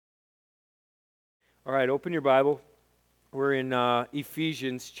All right, open your Bible. We're in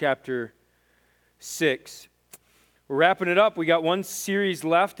Ephesians chapter 6. We're wrapping it up. We got one series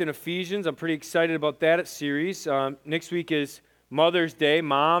left in Ephesians. I'm pretty excited about that series. Next week is Mother's Day.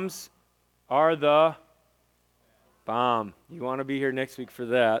 Moms are the bomb. You want to be here next week for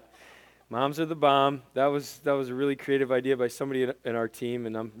that. Moms are the bomb. That was a really creative idea by somebody in our team,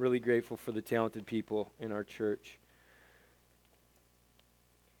 and I'm really grateful for the talented people in our church.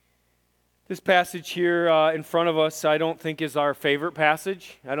 This passage here in front of us, I don't think is our favorite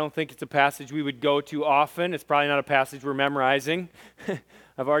passage. I don't think it's a passage we would go to often. It's probably not a passage we're memorizing.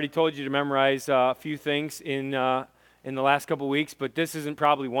 I've already told you to memorize a few things in the last couple weeks, but this isn't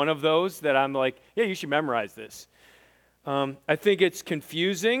probably one of those that I'm like, yeah, you should memorize this. I think it's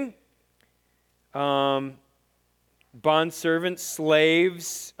confusing. Bondservants,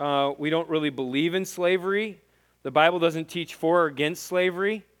 slaves, we don't really believe in slavery. The Bible doesn't teach for or against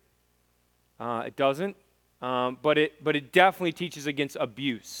slavery. It doesn't, but it definitely teaches against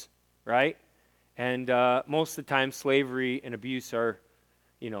abuse, right? And most of the time, slavery and abuse are,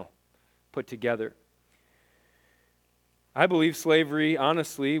 put together. I believe slavery,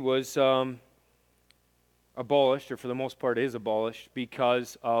 honestly, was abolished, or for the most part is abolished,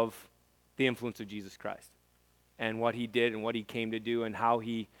 because of the influence of Jesus Christ and what he did and what he came to do and how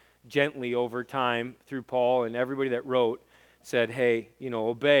he gently over time, through Paul and everybody that wrote, said, hey,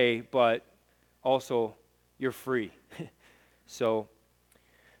 obey, but also, you're free. So,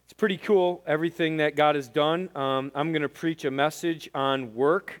 it's pretty cool, everything that God has done. I'm going to preach a message on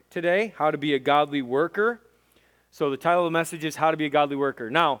work today, how to be a godly worker. So, the title of the message is How to be a Godly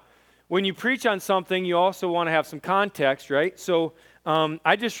Worker. Now, when you preach on something, you also want to have some context, right? So,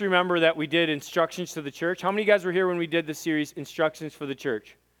 I just remember that we did instructions to the church. How many of you guys were here when we did the series, Instructions for the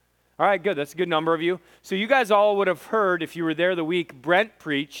Church? All right, good. That's a good number of you. So, you guys all would have heard, if you were there the week, Brent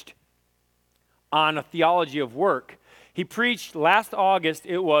preached on a theology of work. He preached last August,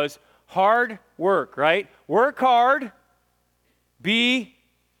 it was hard work, right? Work hard, anybody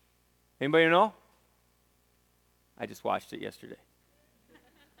know? I just watched it yesterday.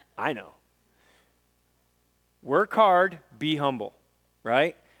 I know. Work hard, be humble,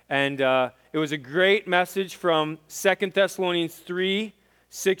 right? And it was a great message from 2 Thessalonians 3,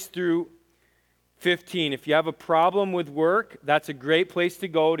 6 through 15. If you have a problem with work, that's a great place to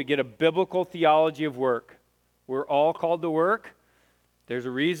go to get a biblical theology of work. We're all called to work. There's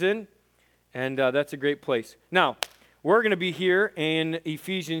a reason, and that's a great place. Now, we're going to be here in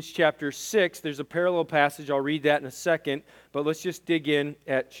Ephesians chapter 6. There's a parallel passage. I'll read that in a second, but let's just dig in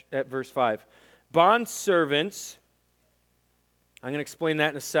at verse 5. Bondservants, I'm going to explain that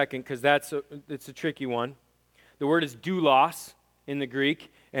in a second because it's a tricky one. The word is doulos in the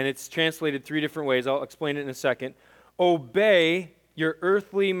Greek, and it's translated three different ways. I'll explain it in a second. Obey your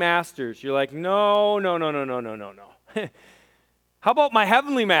earthly masters. You're like, no. How about my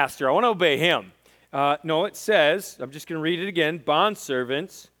heavenly master? I want to obey him. No, it says, I'm just going to read it again,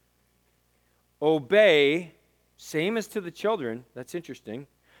 bondservants, obey, same as to the children, that's interesting,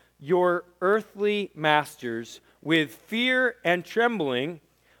 your earthly masters with fear and trembling,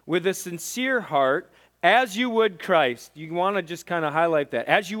 with a sincere heart, as you would Christ. You want to just kind of highlight that.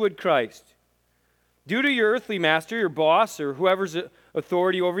 As you would Christ. Do to your earthly master, your boss, or whoever's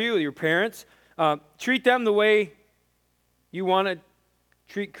authority over you, your parents, treat them the way you want to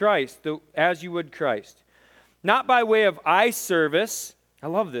treat Christ, as you would Christ. Not by way of eye service. I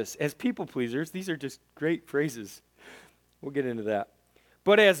love this. As people pleasers. These are just great phrases. We'll get into that.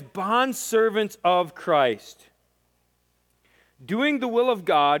 But as bondservants of Christ. Doing the will of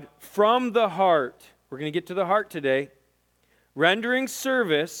God from the heart. We're going to get to the heart today. Rendering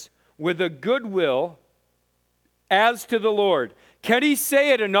service with a good will as to the Lord. Can he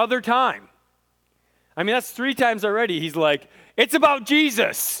say it another time? I mean, that's 3 times already. He's like, it's about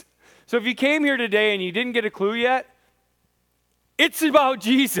Jesus. So if you came here today and you didn't get a clue yet, it's about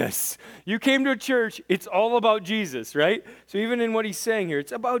Jesus. You came to a church, it's all about Jesus, right? So even in what he's saying here,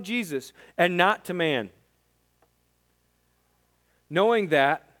 it's about Jesus and not to man. Knowing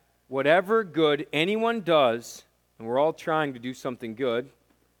that whatever good anyone does, and we're all trying to do something good,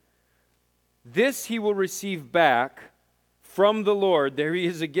 this he will receive back from the Lord. There he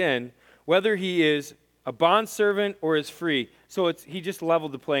is again, whether he is a bondservant or is free. So he just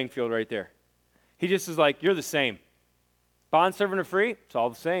leveled the playing field right there. He just is like, you're the same. Bondservant or free, it's all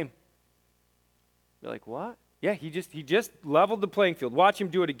the same. You're like, what? Yeah, he just leveled the playing field. Watch him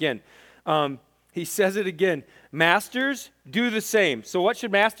do it again. He says it again. Masters, do the same. So what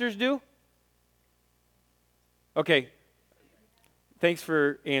should masters do? Okay. Thanks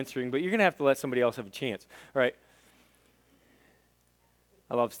for answering, but you're going to have to let somebody else have a chance. All right.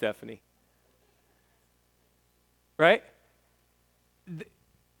 I love Stephanie. right?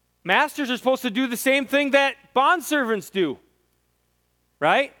 Masters are supposed to do the same thing that bondservants do,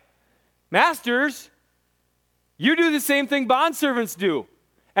 right? Masters, you do the same thing bondservants do.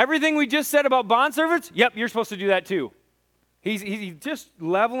 Everything we just said about bondservants, yep, you're supposed to do that too. He's just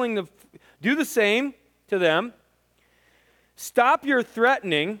leveling do the same to them. Stop your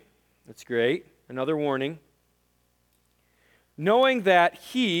threatening. That's great. Another warning. Knowing that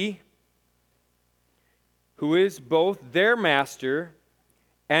he, who is both their master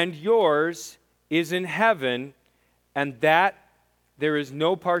and yours, is in heaven, and that there is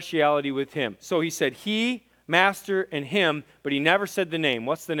no partiality with him. So he said he, master, and him, but he never said the name.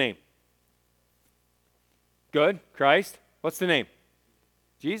 What's the name? Good. Christ. What's the name?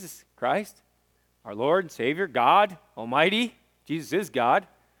 Jesus. Christ. Our Lord and Savior. God Almighty. Jesus is God.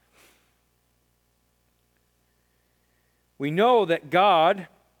 We know that God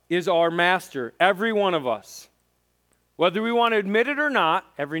is our master, every one of us. Whether we want to admit it or not,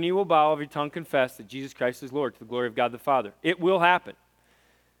 every knee will bow, every tongue confess that Jesus Christ is Lord to the glory of God the Father. It will happen.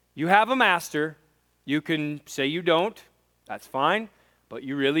 You have a master. You can say you don't. That's fine. But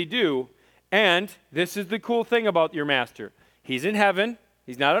you really do. And this is the cool thing about your master. He's in heaven.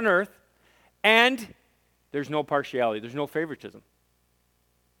 He's not on earth. And there's no partiality. There's no favoritism.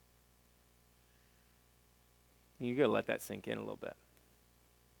 You got to let that sink in a little bit.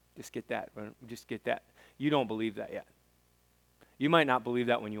 Just get that. Just get that. You don't believe that yet. You might not believe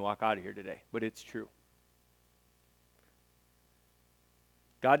that when you walk out of here today, but it's true.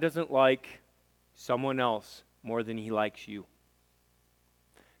 God doesn't like someone else more than he likes you.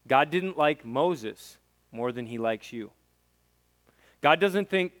 God didn't like Moses more than he likes you. God doesn't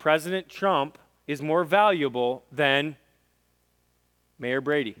think President Trump is more valuable than Mayor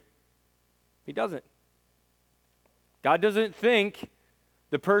Brady. He doesn't. God doesn't think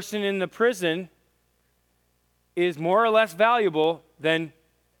the person in the prison is more or less valuable than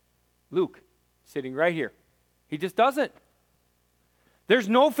Luke, sitting right here. He just doesn't. There's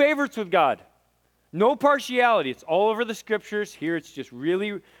no favorites with God. No partiality. It's all over the scriptures. Here it's just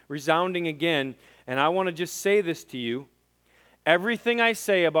really resounding again. And I want to just say this to you. Everything I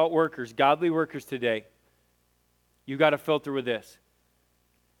say about workers, godly workers today, you got to filter with this.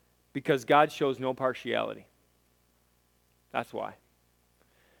 Because God shows no partiality. That's why.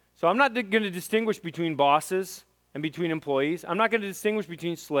 So I'm not going to distinguish between bosses and between employees. I'm not going to distinguish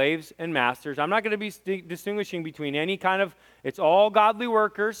between slaves and masters. I'm not going to be distinguishing between any kind of, it's all godly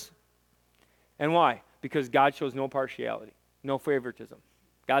workers. And why? Because God shows no partiality, no favoritism.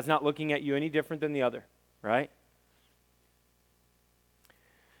 God's not looking at you any different than the other, right?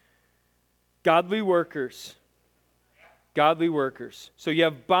 Godly workers. Godly workers. So you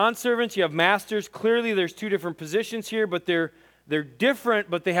have bondservants, you have masters. Clearly there's two different positions here, but they're different,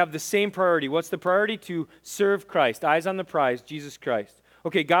 but they have the same priority. What's the priority? To serve Christ. Eyes on the prize, Jesus Christ.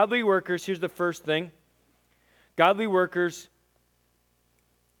 Okay, godly workers, here's the first thing. Godly workers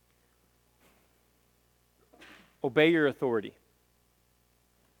obey your authority.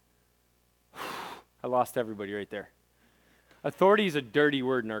 I lost everybody right there. Authority is a dirty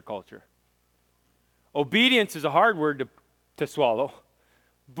word in our culture. Obedience is a hard word to swallow,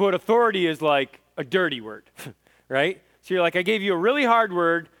 but authority is like a dirty word, right? So you're like, I gave you a really hard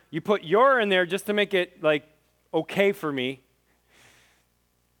word. You put your in there just to make it like okay for me.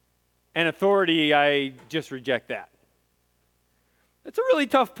 And authority, I just reject that. It's a really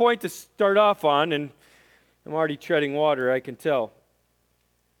tough point to start off on, and I'm already treading water, I can tell.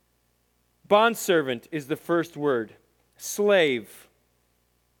 Bondservant is the first word. Slave.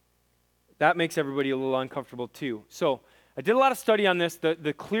 That makes everybody a little uncomfortable too. So I did a lot of study on this.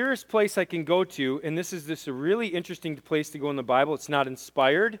 The clearest place I can go to, and this is a really interesting place to go in the Bible. It's not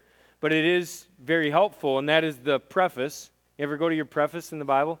inspired, but it is very helpful, and that is the preface. You ever go to your preface in the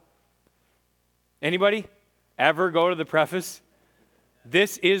Bible? Anybody ever go to the preface?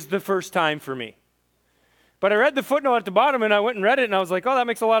 This is the first time for me. But I read the footnote at the bottom, and I went and read it, and I was like, oh, that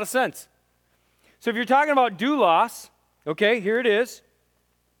makes a lot of sense. So if you're talking about doulos, okay, here it is.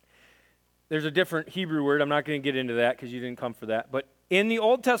 There's a different Hebrew word. I'm not going to get into that because you didn't come for that. But in the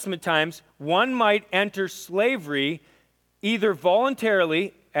Old Testament times, one might enter slavery either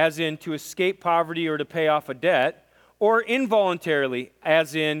voluntarily, as in to escape poverty or to pay off a debt, or involuntarily,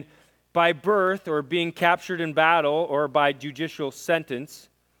 as in by birth or being captured in battle or by judicial sentence.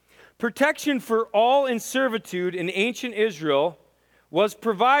 Protection for all in servitude in ancient Israel was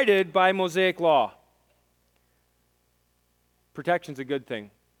provided by Mosaic law. Protection's a good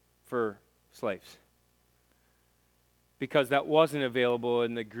thing for slaves, because that wasn't available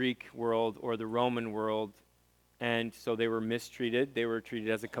in the Greek world or the Roman world, and so they were mistreated. They were treated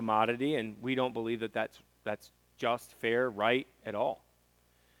as a commodity, and we don't believe that that's just, fair, right at all.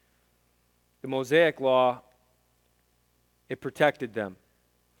 The Mosaic law, it protected them.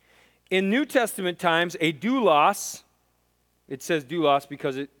 In New Testament times, a doulos, it says doulos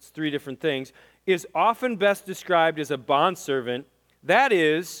because it's three different things, is often best described as a bondservant. That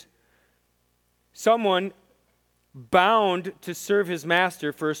is, someone bound to serve his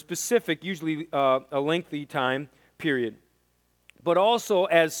master for a specific, usually a lengthy time period, but also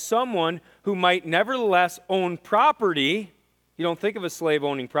as someone who might nevertheless own property. You don't think of a slave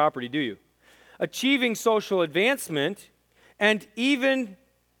owning property, do you? Achieving social advancement, and even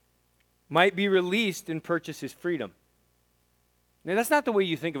might be released and purchase his freedom. Now, that's not the way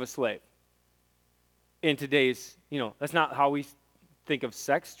you think of a slave in today's, that's not how we think of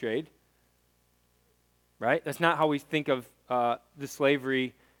sex trade, right? That's not how we think of the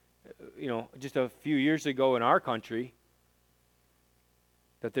slavery, just a few years ago in our country,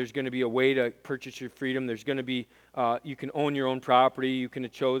 that there's going to be a way to purchase your freedom. There's going to be, you can own your own property. You can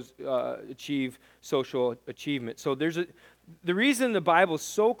achieve social achievement. So the reason the Bible is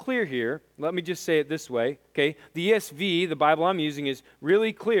so clear here, let me just say it this way, okay? The ESV, the Bible I'm using, is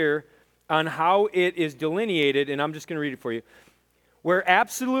really clear on how it is delineated, and I'm just going to read it for you. Where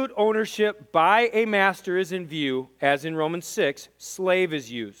absolute ownership by a master is in view, as in Romans 6, slave is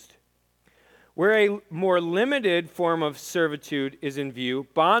used. Where a more limited form of servitude is in view,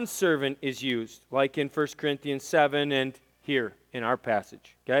 bondservant is used, like in 1 Corinthians 7 and here in our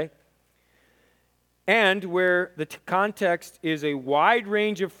passage, okay? And where the context is a wide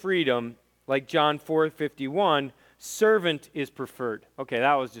range of freedom, like John 4:51, servant is preferred. Okay,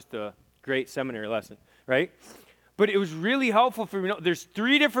 that was just a great seminary lesson, right? But it was really helpful for me to know there's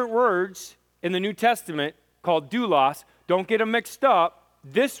three different words in the New Testament called doulos. Don't get them mixed up.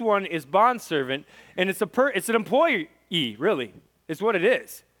 This one is bondservant, and it's an employee, really. It's what it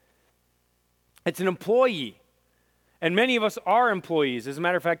is. It's an employee. And many of us are employees. As a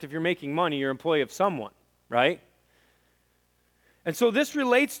matter of fact, if you're making money, you're an employee of someone, right? And so this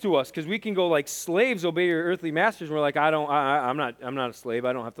relates to us because we can go like slaves obey your earthly masters, and we're like, I'm not a slave.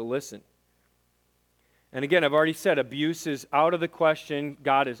 I don't have to listen. And again, I've already said abuse is out of the question.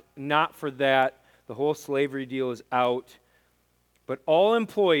 God is not for that. The whole slavery deal is out. But all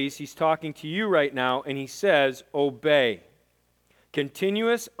employees, he's talking to you right now, and he says, obey.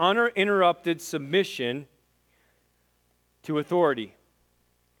 Continuous, uninterrupted submission to authority.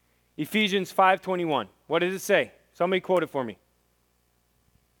 Ephesians 5:21. What does it say? Somebody quote it for me.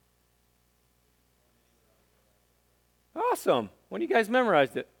 Awesome. When you guys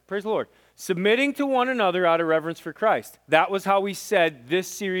memorized it. Praise the Lord. Submitting to one another out of reverence for Christ. That was how we said this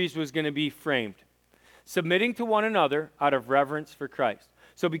series was going to be framed. Submitting to one another out of reverence for Christ.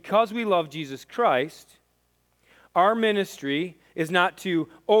 So because we love Jesus Christ, our ministry is not to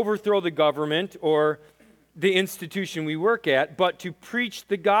overthrow the government or the institution we work at, but to preach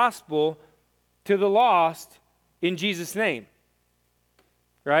the gospel to the lost in Jesus' name.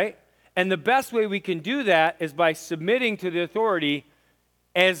 Right? And the best way we can do that is by submitting to the authority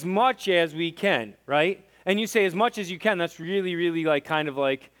as much as we can, right? And you say as much as you can, that's really, really kind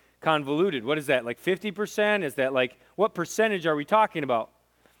of convoluted. What is that, like 50%? Is that what percentage are we talking about?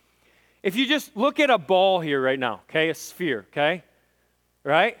 If you just look at a ball here right now, okay, a sphere, okay,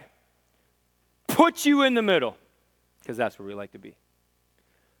 right? Put you in the middle, because that's where we like to be.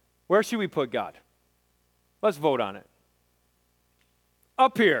 Where should we put God? Let's vote on it.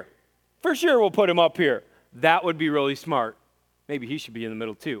 Up here. For sure we'll put him up here. That would be really smart. Maybe he should be in the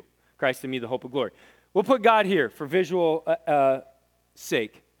middle too. Christ in me, the hope of glory. We'll put God here for visual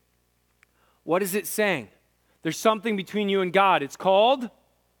sake. What is it saying? There's something between you and God. It's called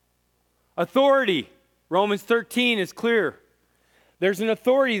authority. Romans 13 is clear. There's an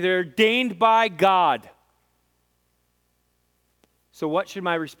authority there ordained by God. So what should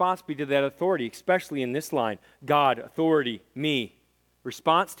my response be to that authority, especially in this line? God, authority, me.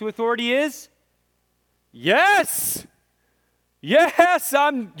 Response to authority is? Yes!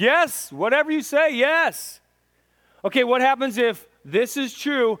 Yes, whatever you say, yes. Okay, what happens if this is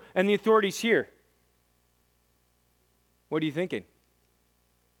true and the authority's here? What are you thinking?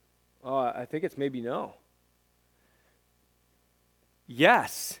 I think it's maybe no.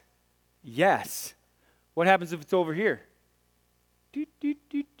 Yes. What happens if it's over here?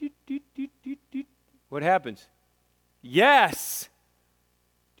 What happens? Yes.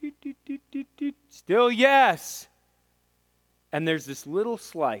 Still yes. And there's this little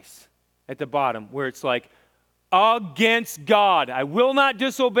slice at the bottom where it's like, against God. I will not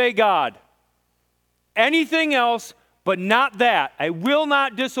disobey God. Anything else, but not that. I will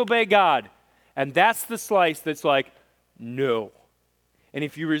not disobey God. And that's the slice that's like, no. And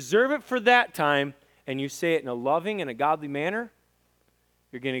if you reserve it for that time, and you say it in a loving and a godly manner,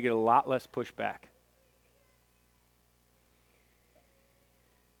 you're going to get a lot less pushback.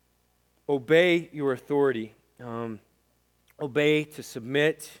 Obey your authority. Obey to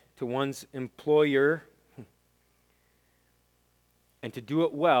submit to one's employer, and to do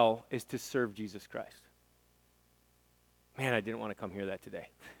it well is to serve Jesus Christ. Man, I didn't want to come hear that today.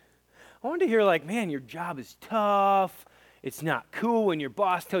 I wanted to hear like, man, your job is tough. It's not cool when your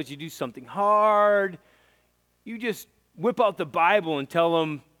boss tells you to do something hard. You just whip out the Bible and tell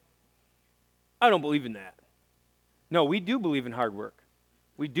them, I don't believe in that. No, we do believe in hard work.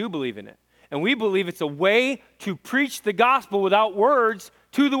 We do believe in it. And we believe it's a way to preach the gospel without words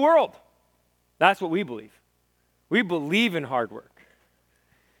to the world. That's what we believe. We believe in hard work.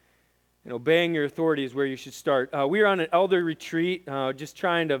 And obeying your authority is where you should start. We are on an elder retreat, just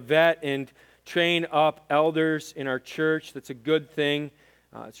trying to vet and train up elders in our church. That's a good thing.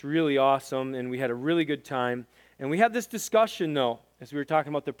 It's really awesome, and we had a really good time. And we had this discussion, though, as we were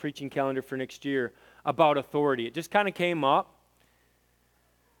talking about the preaching calendar for next year, about authority. It just kind of came up.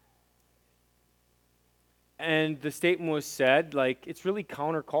 And the statement was said, like, it's really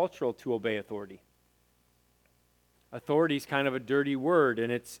countercultural to obey authority. Authority is kind of a dirty word,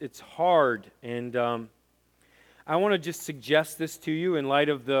 and it's hard. And I want to just suggest this to you in light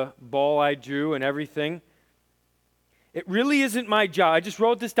of the ball I drew and everything. It really isn't my job. I just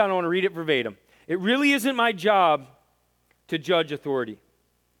wrote this down. I want to read it verbatim. It really isn't my job to judge authority.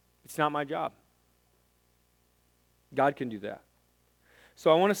 It's not my job. God can do that.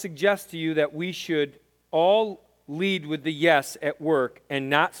 So I want to suggest to you that we should all lead with the yes at work and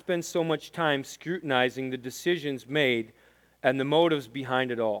not spend so much time scrutinizing the decisions made and the motives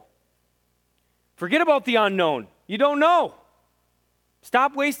behind it all. Forget about the unknown. You don't know.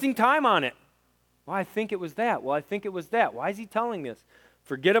 Stop wasting time on it. Well, I think it was that. Well, I think it was that. Why is he telling this?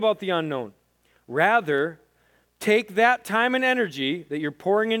 Forget about the unknown. Rather, take that time and energy that you're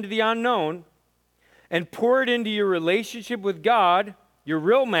pouring into the unknown and pour it into your relationship with God, your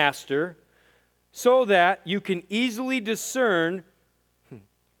real master, so that you can easily discern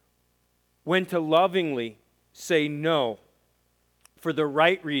when to lovingly say no for the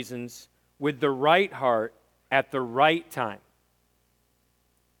right reasons, with the right heart, at the right time.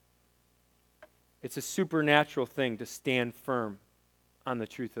 It's a supernatural thing to stand firm on the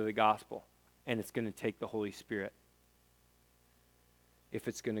truth of the gospel, and it's going to take the Holy Spirit if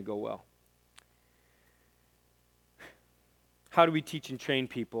it's going to go well. How do we teach and train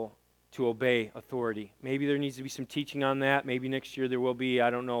people to obey authority? Maybe there needs to be some teaching on that. Maybe next year there will be. I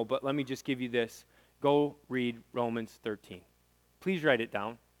don't know. But let me just give you this. Go read Romans 13. Please write it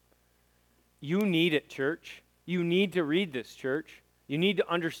down. You need it, church. You need to read this, church. You need to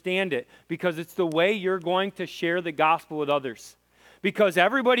understand it because it's the way you're going to share the gospel with others. Because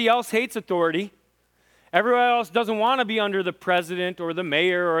everybody else hates authority. Everybody else doesn't want to be under the president or the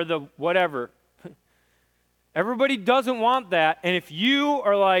mayor or the whatever. Everybody doesn't want that. And if you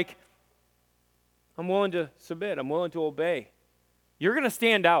are like, I'm willing to submit, I'm willing to obey, you're going to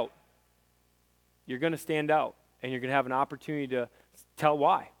stand out. You're going to stand out. And you're going to have an opportunity to tell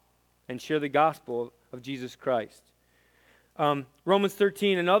why and share the gospel of Jesus Christ. Romans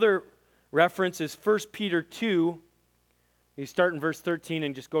 13, another reference is 1 Peter 2. You start in verse 13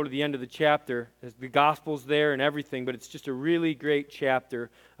 and just go to the end of the chapter. The gospel's there and everything, but it's just a really great chapter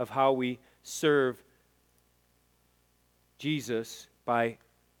of how we serve Jesus by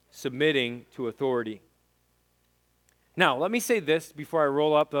submitting to authority. Now, let me say this before I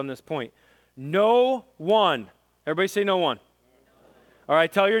roll up on this point. No one, everybody say no one. All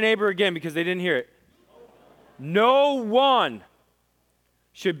right, tell your neighbor again because they didn't hear it. No one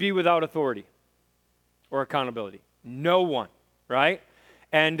should be without authority or accountability. No one, right?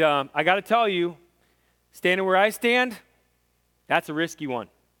 And I got to tell you, standing where I stand, that's a risky one.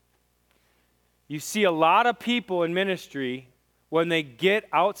 You see a lot of people in ministry when they get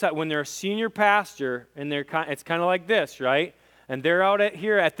outside, when they're a senior pastor, and it's kind of like this, right? And they're out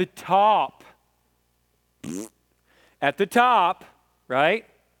here at the top. At the top, right?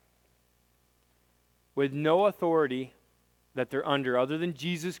 With no authority that they're under other than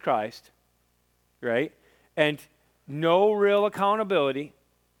Jesus Christ, right? And no real accountability.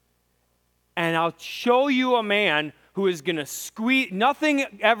 And I'll show you a man who is going to squeeze, nothing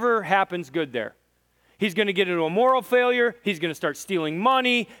ever happens good there. He's going to get into a moral failure. He's going to start stealing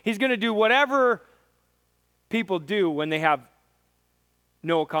money. He's going to do whatever people do when they have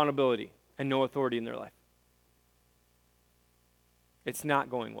no accountability and no authority in their life. It's not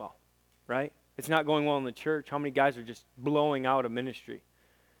going well, right? It's not going well in the church. How many guys are just blowing out of ministry?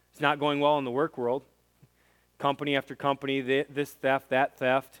 It's not going well in the work world. Company after company, this theft, that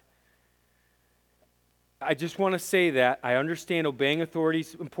theft. I just want to say that I understand obeying authority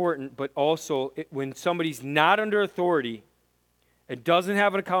is important, but also when somebody's not under authority and doesn't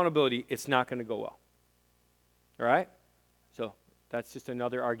have an accountability, it's not going to go well. All right? So that's just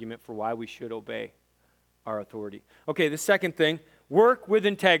another argument for why we should obey our authority. Okay, the second thing, work with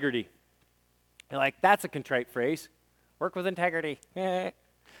integrity. You're like, that's a contrite phrase. Work with integrity.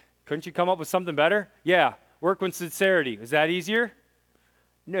 Couldn't you come up with something better? Yeah, work with sincerity. Is that easier?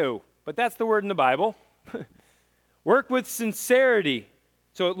 No, but that's the word in the Bible. Work with sincerity.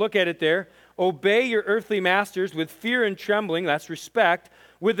 So look at it there. Obey your earthly masters with fear and trembling, that's respect,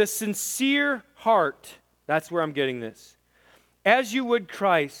 with a sincere heart. That's where I'm getting this. As you would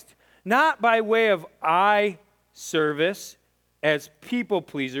Christ, not by way of eye service as people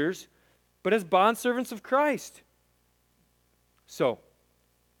pleasers, but as bondservants of Christ. So,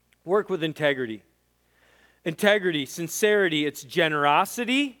 work with integrity. Integrity, sincerity, it's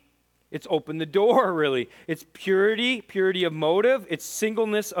generosity. It's open the door, really. It's purity of motive. It's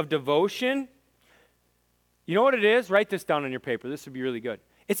singleness of devotion. You know what it is? Write this down on your paper. This would be really good.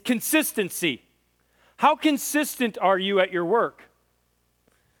 It's consistency. How consistent are you at your work?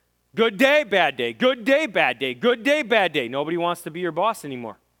 Good day, bad day. Good day, bad day. Good day, bad day. Nobody wants to be your boss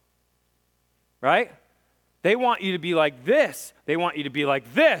anymore. Right? They want you to be like this. They want you to be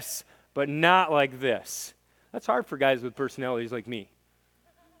like this, but not like this. That's hard for guys with personalities like me.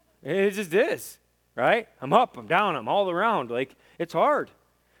 It just is, right? I'm up, I'm down, I'm all around. Like, it's hard.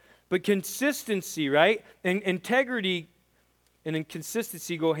 But consistency, right? And integrity and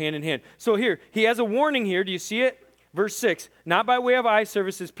inconsistency go hand in hand. So here, he has a warning here. Do you see it? Verse 6, not by way of eye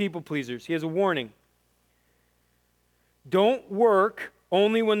service as people pleasers. He has a warning. Don't work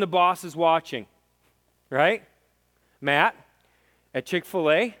only when the boss is watching, right? Matt, at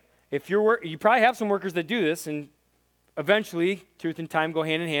Chick-fil-A, if you probably have some workers that do this, and eventually, truth and time go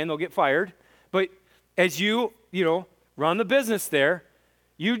hand in hand, they'll get fired. But as you run the business there,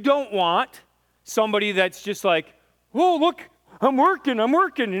 you don't want somebody that's just like, whoa, look, I'm working.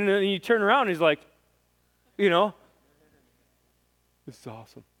 And then you turn around and he's like, this is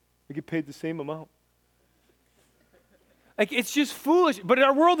awesome. I get paid the same amount. Like, it's just foolish. But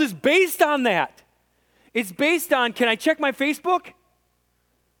our world is based on that. It's based on, can I check my Facebook?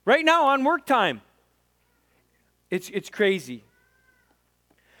 Right now on work time. It's crazy.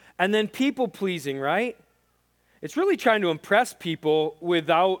 And then people pleasing, right? It's really trying to impress people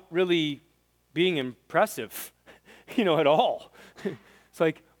without really being impressive, at all. It's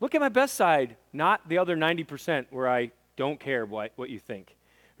like, look at my best side, not the other 90% where I don't care what you think,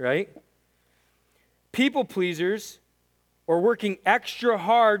 right? People pleasers, or working extra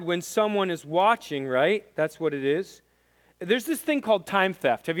hard when someone is watching, right? That's what it is. There's this thing called time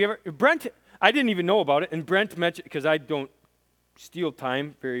theft. Have you ever, Brent, I didn't even know about it, and Brent mentioned, because I don't steal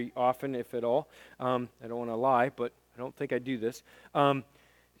time very often, if at all. I don't want to lie, but I don't think I do this.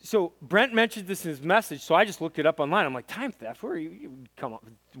 So Brent mentioned this in his message, so I just looked it up online. I'm like, time theft? Where are you come up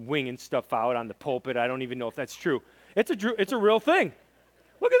winging stuff out on the pulpit? I don't even know if that's true. It's a real thing.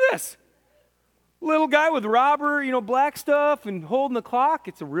 Look at this. Little guy with robber, black stuff and holding the clock.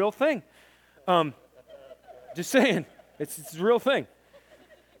 It's a real thing. Just saying. It's a real thing.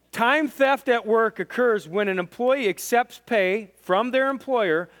 Time theft at work occurs when an employee accepts pay from their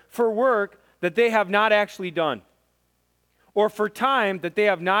employer for work that they have not actually done, or for time that they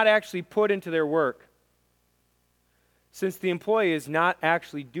have not actually put into their work. Since the employee is not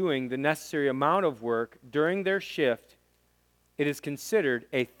actually doing the necessary amount of work during their shift, it is considered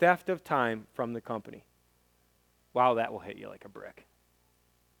a theft of time from the company. Wow, that will hit you like a brick.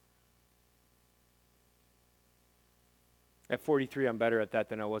 At 43, I'm better at that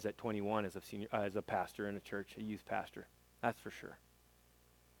than I was at 21 as a pastor in a church, a youth pastor. That's for sure.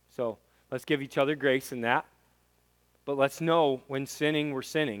 So let's give each other grace in that. But let's know when sinning, we're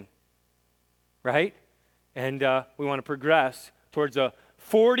sinning, right? And we want to progress towards a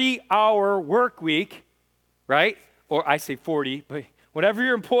 40-hour work week, right? Or I say 40, but whatever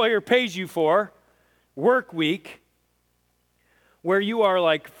your employer pays you for, work week, where you are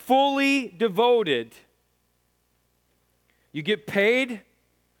like fully devoted. You get paid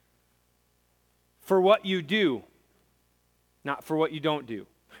for what you do, not for what you don't do.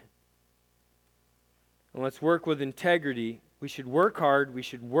 And let's work with integrity. We should work hard. We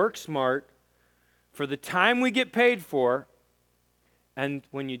should work smart for the time we get paid for. And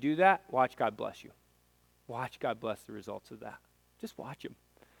when you do that, watch God bless you. Watch God bless the results of that. Just watch Him.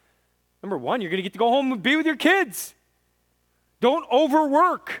 Number one, you're going to get to go home and be with your kids. Don't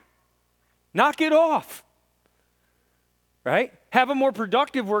overwork. Knock it off. Right? Have a more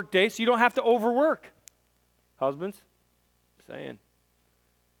productive work day so you don't have to overwork. Husbands, saying,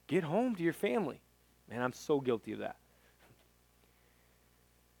 get home to your family. Man, I'm so guilty of that.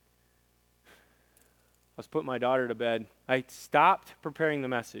 I was putting my daughter to bed. I stopped preparing the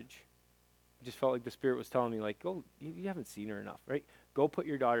message. I just felt like the Spirit was telling me, like, go, you haven't seen her enough, right? Go put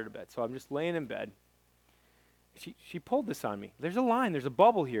your daughter to bed. So I'm just laying in bed. She pulled this on me. There's a line. There's a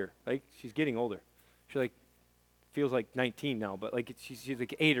bubble here. Like, she's getting older. She, like, feels like 19 now, but, like, she's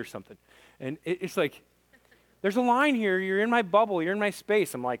like 8 or something. And it's like, there's a line here. You're in my bubble. You're in my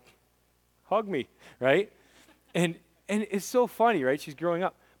space. I'm like, hug me, right? And it's so funny, right? She's growing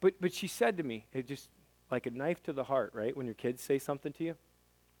up. But she said to me, it just, like a knife to the heart, right? When your kids say something to you.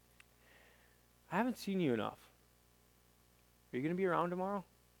 I haven't seen you enough. Are you going to be around tomorrow?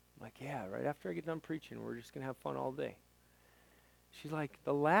 I'm like, yeah, right after I get done preaching, we're just going to have fun all day. She's like,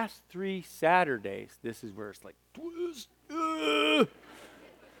 the last 3 Saturdays, this is where it's like,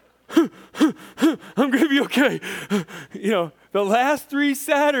 I'm going to be okay. The last 3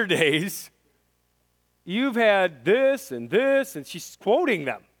 Saturdays, you've had this, and she's quoting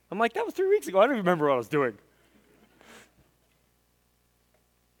them. I'm like, that was 3 weeks ago. I don't even remember what I was doing.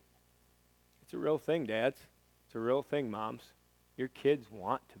 It's a real thing, dads. It's a real thing, moms. Your kids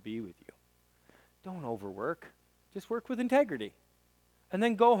want to be with you. Don't overwork. Just work with integrity. And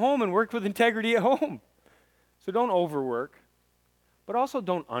then go home and work with integrity at home. So don't overwork, but also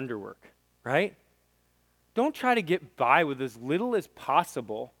don't underwork, right? Don't try to get by with as little as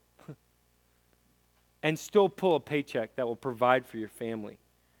possible and still pull a paycheck that will provide for your family.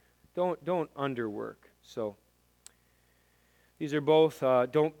 Don't underwork. So these are both,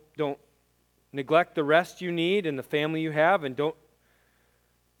 don't neglect the rest you need and the family you have, and don't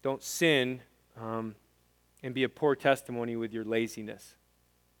sin and be a poor testimony with your laziness.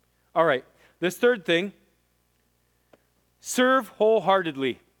 All right, this third thing, serve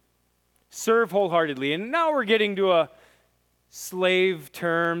wholeheartedly. Serve wholeheartedly. And now we're getting to a slave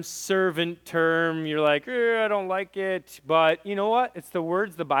term, servant term. You're like, I don't like it. But you know what? It's the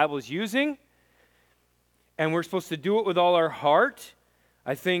words the Bible is using. And we're supposed to do it with all our heart.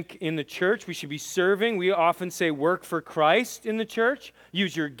 I think in the church we should be serving. We often say work for Christ in the church.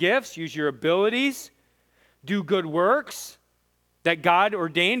 Use your gifts, use your abilities, do good works that God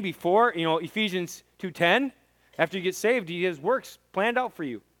ordained before. Ephesians 2:10, after you get saved, He has works planned out for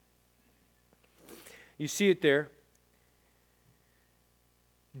you. You see it there.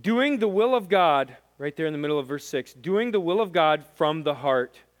 Doing the will of God, right there in the middle of verse 6, doing the will of God from the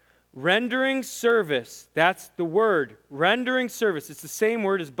heart. Rendering service, that's the word, rendering service. It's the same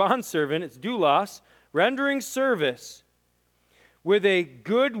word as bondservant, it's doulos. Rendering service with a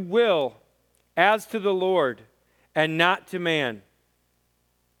good will as to the Lord and not to man.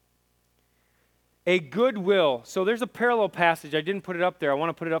 A good will. So there's a parallel passage. I didn't put it up there. I want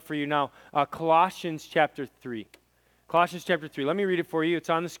to put it up for you now. Colossians chapter 3. Colossians chapter 3. Let me read it for you. It's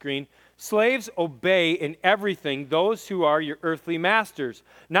on the screen. Slaves, obey in everything those who are your earthly masters,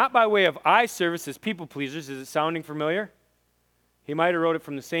 not by way of eye service as people pleasers. Is it sounding familiar? He might have wrote it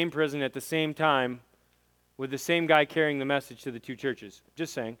from the same prison at the same time with the same guy carrying the message to the 2 churches.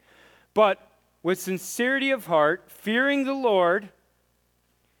 Just saying. But with sincerity of heart, fearing the Lord,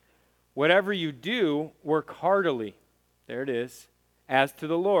 whatever you do, work heartily. There it is. As to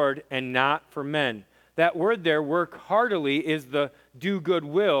the Lord and not for men. That word there, work heartily, is the do good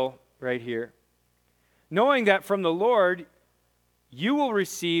will right here. Knowing that from the Lord, you will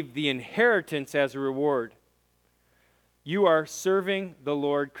receive the inheritance as a reward. You are serving the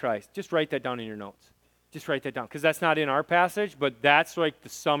Lord Christ. Just write that down in your notes. Just write that down, because that's not in our passage, but that's like the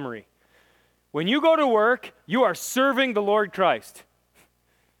summary. When you go to work, you are serving the Lord Christ.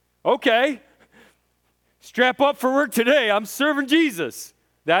 Okay. Strap up for work today. I'm serving Jesus.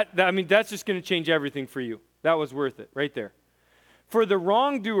 That's just going to change everything for you. That was worth it right there. For the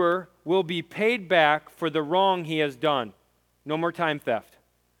wrongdoer will be paid back for the wrong he has done. No more time theft.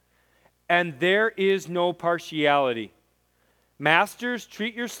 And there is no partiality. Masters,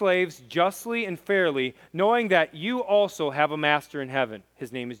 treat your slaves justly and fairly, knowing that you also have a master in heaven.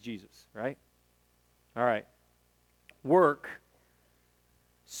 His name is Jesus, right? All right. Work.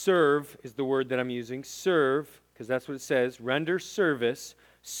 Serve is the word that I'm using. Serve, because that's what it says. Render service.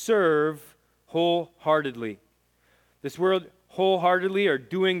 Serve wholeheartedly. This word wholeheartedly, or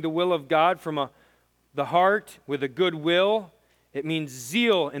doing the will of God from the heart with a good will, it means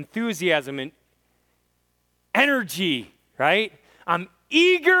zeal, enthusiasm, and energy, right? I'm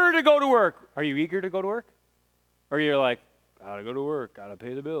eager to go to work. Are you eager to go to work? Or you're like, gotta go to work, gotta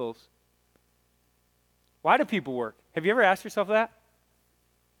pay the bills. Why do people work? Have you ever asked yourself that?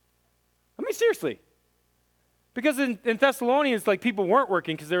 I mean, seriously. Because in Thessalonians, like, people weren't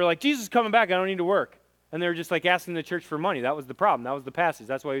working because they were like, Jesus is coming back, I don't need to work. And they were just like asking the church for money. That was the problem. That was the passage.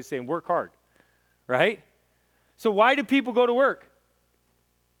 That's why he was saying work hard. right? So why do people go to work?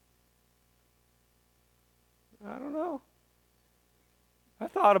 I don't know. I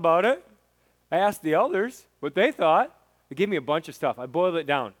thought about it. I asked the elders what they thought. They gave me a bunch of stuff. I boiled it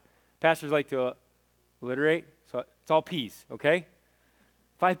down. Pastors like to alliterate, so it's all P's, okay?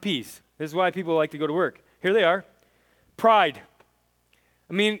 5 P's. This is why people like to go to work. Here they are. Pride.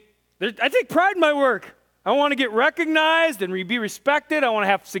 I mean, I take pride in my work. I want to get recognized and be respected. I want to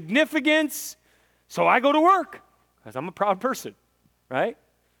have significance. So I go to work because I'm a proud person, right?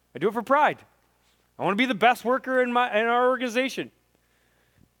 I do it for pride. I want to be the best worker in our organization.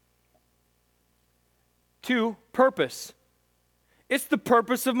 2, purpose. It's the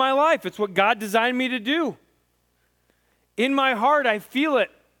purpose of my life. It's what God designed me to do. In my heart, I feel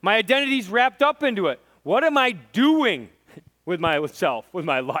it. My identity's wrapped up into it. What am I doing with myself, with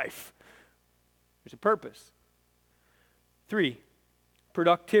my life? There's a purpose. 3,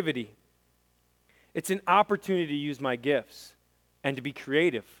 productivity. It's an opportunity to use my gifts and to be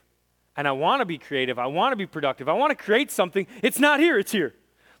creative. And I want to be creative. I want to be productive. I want to create something. It's not here. It's here.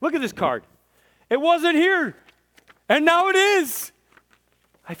 Look at this card. It wasn't here. And now it is.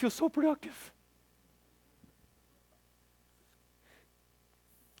 I feel so productive.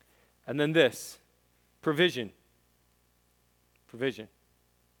 And then this, provision. Provision.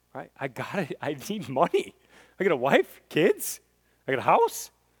 Right? I need money. I got a wife, kids. I got a house.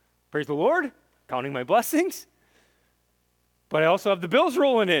 Praise the Lord. Counting my blessings. But I also have the bills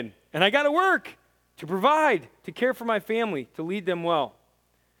rolling in. And I got to work to provide, to care for my family, to lead them well.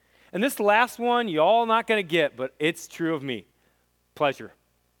 And this last one, you all not going to get, but it's true of me. Pleasure.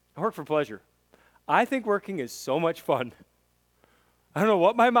 I work for pleasure. I think working is so much fun. I don't know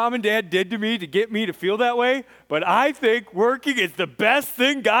what my mom and dad did to me to get me to feel that way, but I think working is the best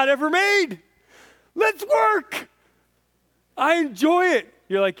thing God ever made. Let's work. I enjoy it.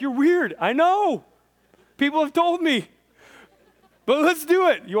 You're like, you're weird. I know. People have told me. But let's do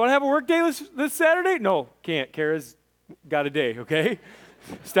it. You want to have a work day this Saturday? No, can't. Kara's got a day, okay?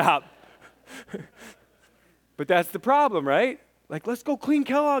 Stop. But that's the problem, right? Like, let's go clean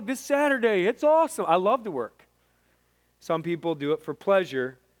Kellogg this Saturday. It's awesome. I love to work. Some people do it for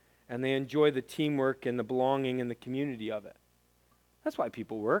pleasure, and they enjoy the teamwork and the belonging and the community of it. That's why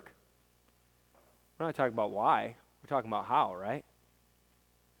people work. We're not talking about why. We're talking about how, right?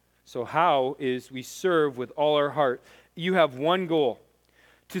 So how is we serve with all our heart. You have one goal,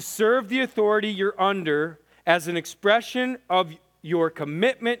 to serve the authority you're under as an expression of your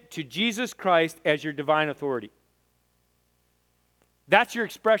commitment to Jesus Christ as your divine authority. That's your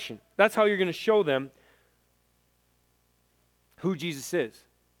expression. That's how you're going to show them who Jesus is.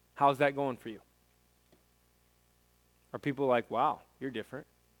 How's that going for you? Are people like, wow, you're different?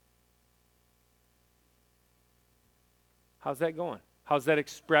 How's that going? How's that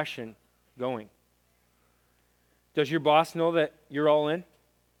expression going? Does your boss know that you're all in?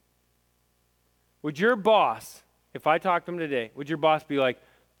 Would your boss, if I talked to him today, would your boss be like,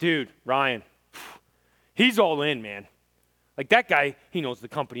 dude, Ryan, he's all in, man. Like that guy, he knows the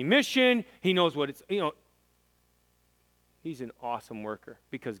company mission. He knows what it's, he's an awesome worker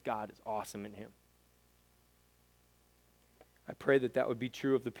because God is awesome in him. I pray that that would be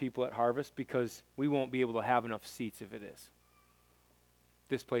true of the people at Harvest because we won't be able to have enough seats if it is.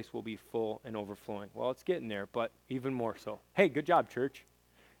 This place will be full and overflowing. Well, it's getting there, but even more so. Hey, good job, church.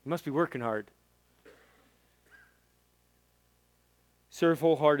 You must be working hard. Serve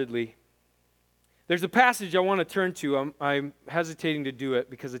wholeheartedly. There's a passage I want to turn to. I'm hesitating to do it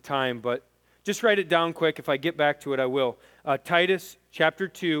because of time, but just write it down quick. If I get back to it, I will. Titus chapter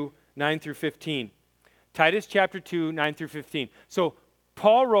 2, 9 through 15. Titus chapter 2, 9 through 15. So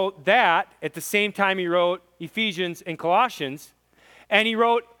Paul wrote that at the same time he wrote Ephesians and Colossians, and he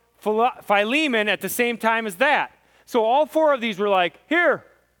wrote Philemon at the same time as that. So all 4 of these were like, here.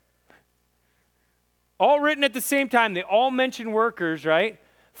 All written at the same time. They all mention workers, right?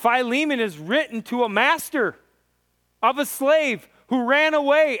 Philemon is written to a master of a slave who ran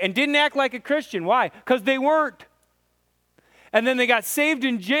away and didn't act like a Christian. Why? Because they weren't. And then they got saved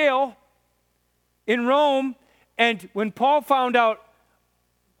in jail in Rome. And when Paul found out,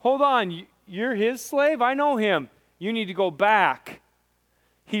 hold on, you're his slave? I know him. You need to go back.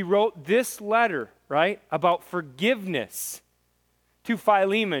 He wrote this letter, right, about forgiveness to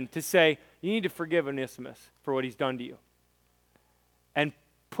Philemon to say, you need to forgive Onesimus for what he's done to you. And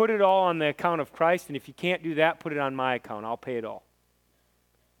put it all on the account of Christ, and if you can't do that, put it on my account. I'll pay it all.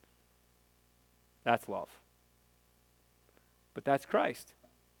 That's love. But that's Christ.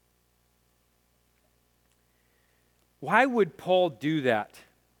 Why would Paul do that?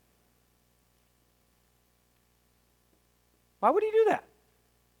 Why would he do that?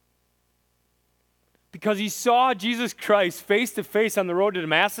 because he saw Jesus Christ face to face on the road to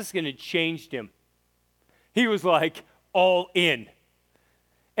Damascus, and it changed him. He was like all in.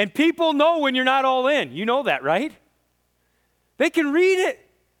 And people know when you're not all in. You know that, right? They can read it.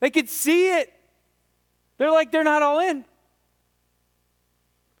 They can see it. They're like, they're not all in.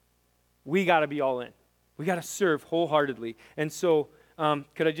 We got to be all in. We got to serve wholeheartedly. And so,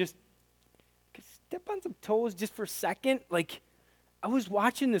 could I step on some toes just for a second? Like, I was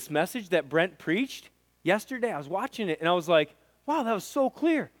watching this message that Brent preached yesterday. I was watching it, and I was like, wow, that was so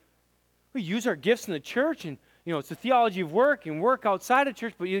clear. We use our gifts in the church, and, it's the theology of work and work outside of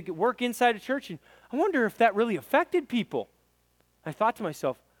church, but you get work inside of church, and I wonder if that really affected people. I thought to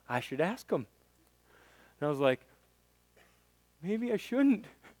myself, I should ask them. And I was like, maybe I shouldn't.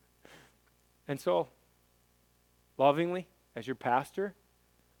 And so, lovingly, as your pastor,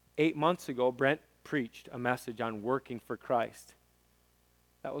 8 months ago, Brent preached a message on working for Christ.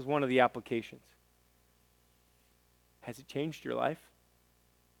 That was one of the applications. Has it changed your life?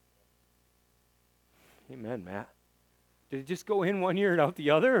 Amen, Matt. Did it just go in one ear and out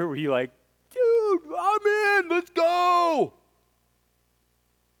the other, or were you like, dude, I'm in, let's go?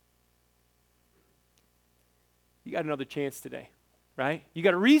 You got another chance today, right? You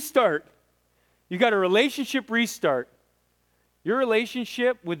got a restart. You got a relationship restart. Your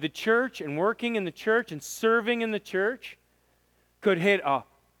relationship with the church and working in the church and serving in the church could hit a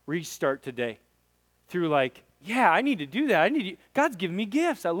restart today through like, yeah, I need to do that. God's giving me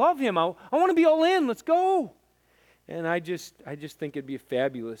gifts. I love him. I want to be all in. Let's go. And I just think it'd be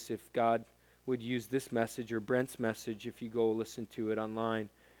fabulous if God would use this message or Brent's message, if you go listen to it online,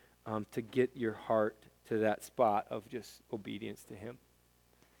 to get your heart to that spot of just obedience to him.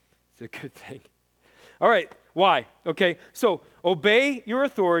 It's a good thing. All right, why? Okay, so obey your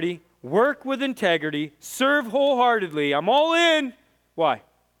authority, work with integrity, serve wholeheartedly. I'm all in. Why?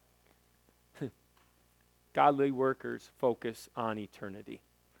 Godly workers focus on eternity.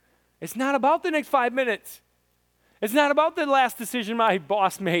 It's not about the next 5 minutes. It's not about the last decision my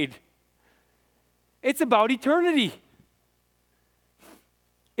boss made. It's about eternity.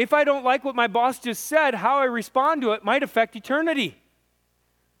 If I don't like what my boss just said, how I respond to it might affect eternity.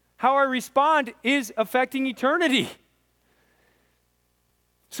 How I respond is affecting eternity.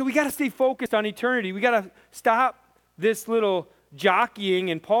 So we got to stay focused on eternity. We got to stop this little jockeying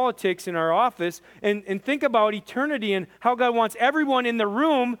in politics in our office and think about eternity and how God wants everyone in the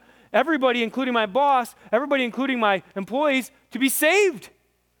room, everybody including my boss, everybody including my employees, to be saved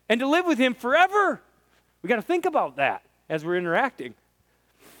and to live with him forever. We got to think about that as we're interacting.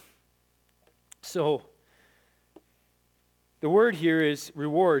 So the word here is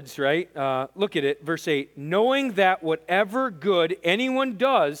rewards, right? Look at it, verse 8. Knowing that whatever good anyone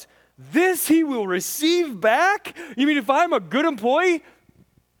does, this he will receive back? You mean if I'm a good employee,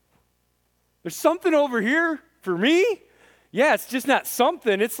 there's something over here for me? Yeah, it's just not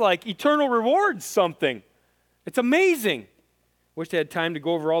something. It's like eternal rewards something. It's amazing. Wish I had time to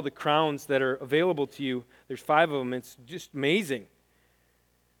go over all the crowns that are available to you. There's 5 of them. It's just amazing.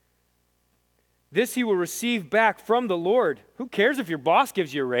 This he will receive back from the Lord. Who cares if your boss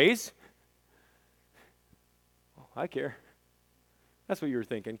gives you a raise? Oh, I care. That's what you were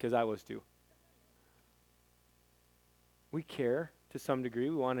thinking, because I was too. We care to some degree.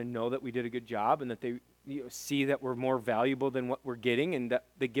 We want to know that we did a good job and that they see that we're more valuable than what we're getting and that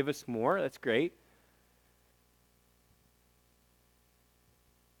they give us more. That's great.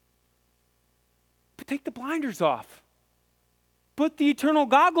 But take the blinders off. Put the eternal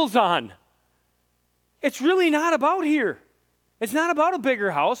goggles on. It's really not about here. It's not about a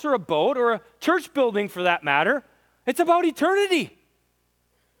bigger house or a boat or a church building for that matter. It's about eternity.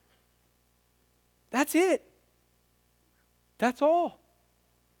 That's it. That's all.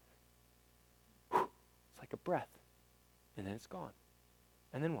 Whew. It's like a breath. And then it's gone.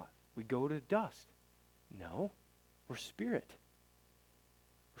 And then what? We go to dust. No. We're spirit.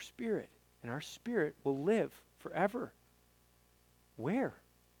 We're spirit. And our spirit will live forever. Where?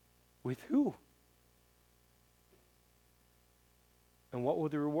 With who? And what will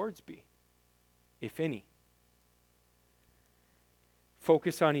the rewards be, if any?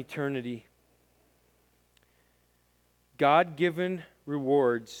 Focus on eternity. God-given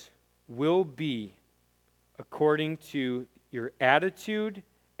rewards will be according to your attitude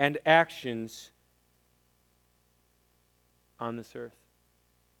and actions on this earth.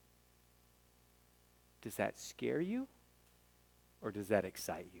 Does that scare you, or does that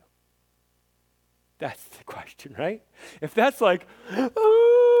excite you? That's the question, right? If that's like,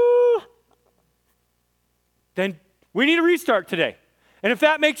 then we need a restart today. And if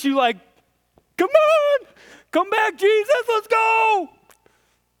that makes you like, come on, come back, Jesus, let's go,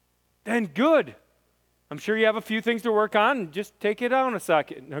 then good. I'm sure you have a few things to work on. Just take it down a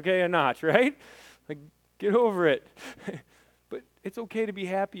second, okay, a notch, right? Like, get over it. But it's okay to be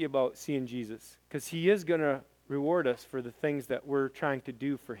happy about seeing Jesus because he is going to reward us for the things that we're trying to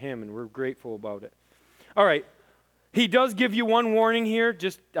do for him, and we're grateful about it. All right. He does give you one warning here.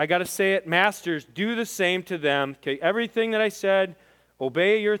 Just, I got to say it. Masters, do the same to them. Okay, everything that I said,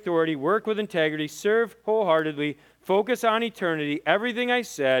 obey your authority, work with integrity, serve wholeheartedly, focus on eternity. Everything I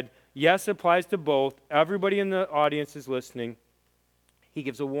said, yes, applies to both. Everybody in the audience is listening. He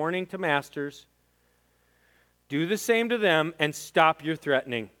gives a warning to masters. Do the same to them and stop your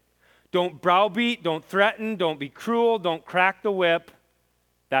threatening. Don't browbeat, don't threaten, don't be cruel, don't crack the whip.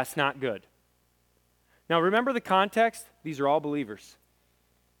 That's not good. Now, remember the context? These are all believers,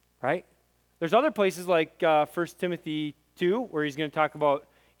 right? There's other places like 1 Timothy 2 where he's going to talk about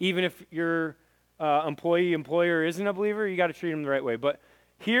even if your employer isn't a believer, you got to treat them the right way. But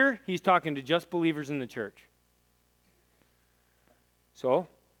here, he's talking to just believers in the church. So,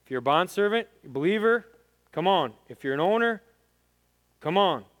 if you're a bondservant, a believer, come on. If you're an owner, come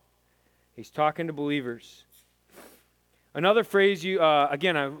on. He's talking to believers. Another phrase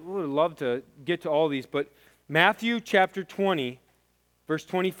again, I would love to get to all these, but Matthew chapter 20, verse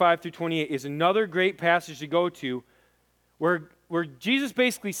 25 through 28 is another great passage to go to where Jesus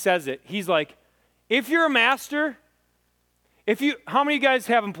basically says it. He's like, if you're a master, how many of you guys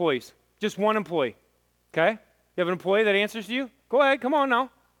have employees? Just one employee, okay? You have an employee that answers to you? Go ahead, come on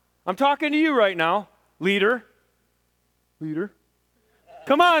now. I'm talking to you right now, leader. Leader.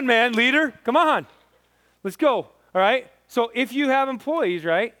 Come on, man, leader. Come on. Let's go, all right? So if you have employees,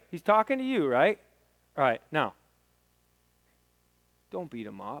 right, he's talking to you, right? All right, now, don't beat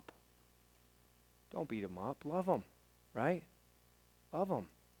them up. Don't beat them up. Love them, right? Love them.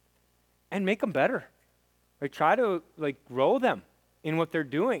 And make them better. Right? Try to, grow them in what they're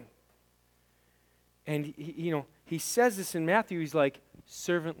doing. And, he says this in Matthew. He's like,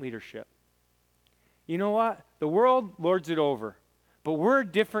 servant leadership. You know what? The world lords it over. But we're a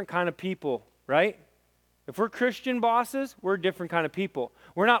different kind of people, right? If we're Christian bosses, we're a different kind of people.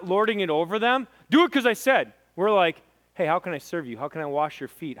 We're not lording it over them. Do it because I said. We're like, hey, how can I serve you? How can I wash your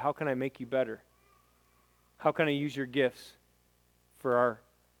feet? How can I make you better? How can I use your gifts for our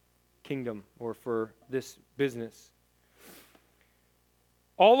kingdom or for this business?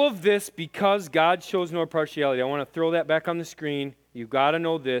 All of this because God shows no partiality. I want to throw that back on the screen. You've got to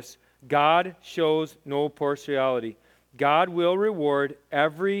know this. God shows no partiality. God will reward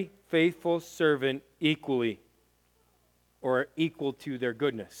every faithful servant equally, or equal to their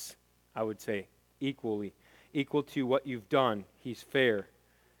goodness, I would say, equally. Equal to what you've done. He's fair.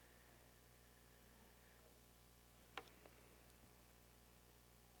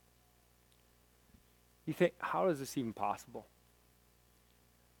 You think, how is this even possible?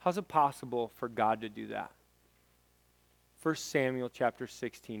 How's it possible for God to do that? 1 Samuel chapter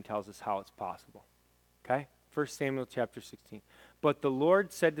 16 tells us how it's possible. Okay? 1 Samuel chapter 16. But the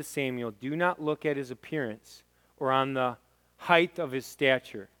Lord said to Samuel, do not look at his appearance or on the height of his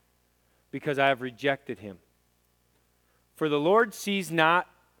stature, because I have rejected him. For the Lord sees not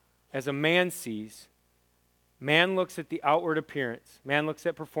as a man sees. Man looks at the outward appearance. Man looks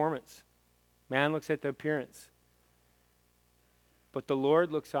at performance. Man looks at the appearance. But the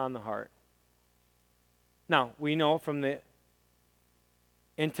Lord looks on the heart. Now, we know from the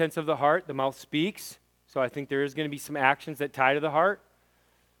intents of the heart, the mouth speaks. So I think there is going to be some actions that tie to the heart.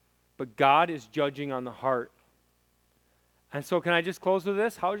 But God is judging on the heart. And so can I just close with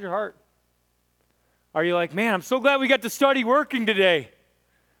this? How's your heart? Are you like, man, I'm so glad we got to study working today?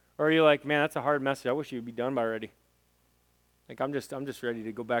 Or are you like, man, that's a hard message. I wish you'd be done by already. Like, I'm just ready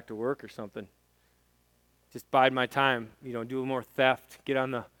to go back to work or something. Just bide my time, do a little more theft, get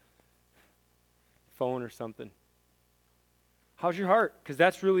on the phone or something. How's your heart? Because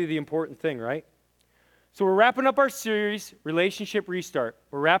that's really the important thing, right? So we're wrapping up our series, Relationship Restart.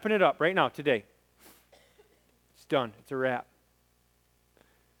 We're wrapping it up right now, today. It's done. It's a wrap.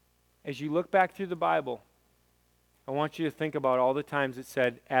 As you look back through the Bible, I want you to think about all the times it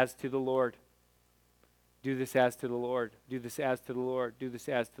said, as to the Lord. Do this as to the Lord. Do this as to the Lord. Do this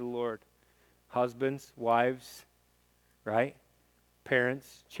as to the Lord. Husbands, wives, right?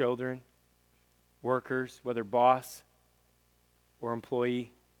 Parents, children, workers, whether boss or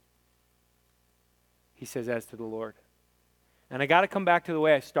employee. He says, as to the Lord. And I got to come back to the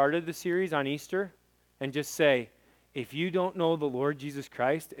way I started the series on Easter and just say, if you don't know the Lord Jesus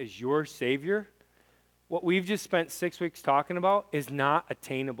Christ as your Savior, what we've just spent 6 weeks talking about is not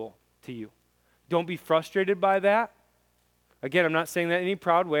attainable to you. Don't be frustrated by that. Again, I'm not saying that in any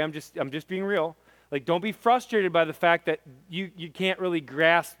proud way. I'm just being real. Like, don't be frustrated by the fact that you can't really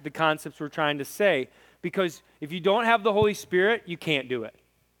grasp the concepts we're trying to say, because if you don't have the Holy Spirit, you can't do it,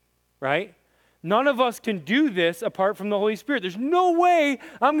 right? None of us can do this apart from the Holy Spirit. There's no way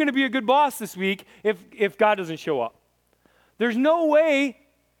I'm going to be a good boss this week if God doesn't show up. There's no way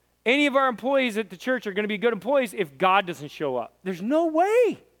any of our employees at the church are going to be good employees if God doesn't show up. There's no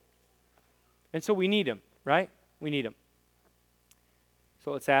way. And so we need him, right? We need him.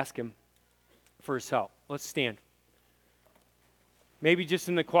 So let's ask him for his help. Let's stand. Maybe just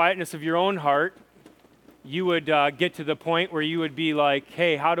in the quietness of your own heart, you would get to the point where you would be like,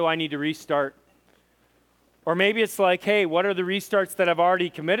 hey, how do I need to restart? Or maybe it's like, hey, what are the restarts that I've already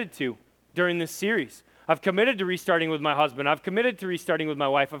committed to during this series? I've committed to restarting with my husband. I've committed to restarting with my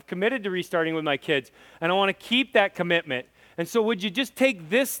wife. I've committed to restarting with my kids. And I want to keep that commitment. And so would you just take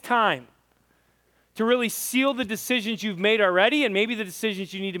this time to really seal the decisions you've made already and maybe the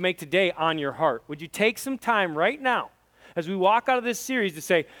decisions you need to make today on your heart? Would you take some time right now as we walk out of this series to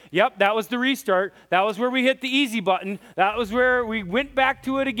say, yep, that was the restart. That was where we hit the easy button. That was where we went back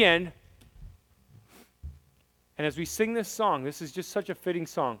to it again. And as we sing this song, this is just such a fitting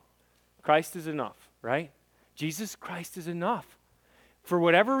song. Christ is enough, right? Jesus Christ is enough. For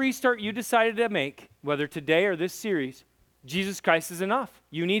whatever restart you decided to make, whether today or this series, Jesus Christ is enough.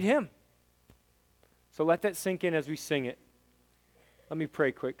 You need him. So let that sink in as we sing it. Let me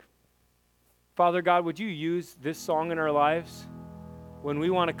pray quick. Father God, would you use this song in our lives when we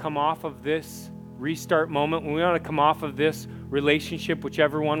want to come off of this restart moment, when we want to come off of this relationship,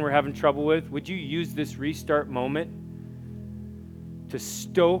 whichever one we're having trouble with? Would you use this restart moment to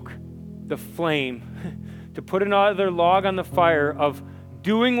stoke the flame, to put another log on the fire of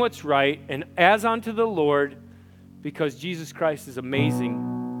doing what's right and as unto the Lord, because Jesus Christ is amazing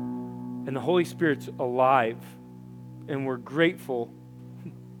and the Holy Spirit's alive, and we're grateful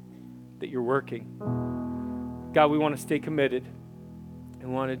that you're working. God, we want to stay committed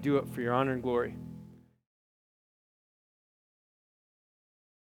and want to do it for your honor and glory.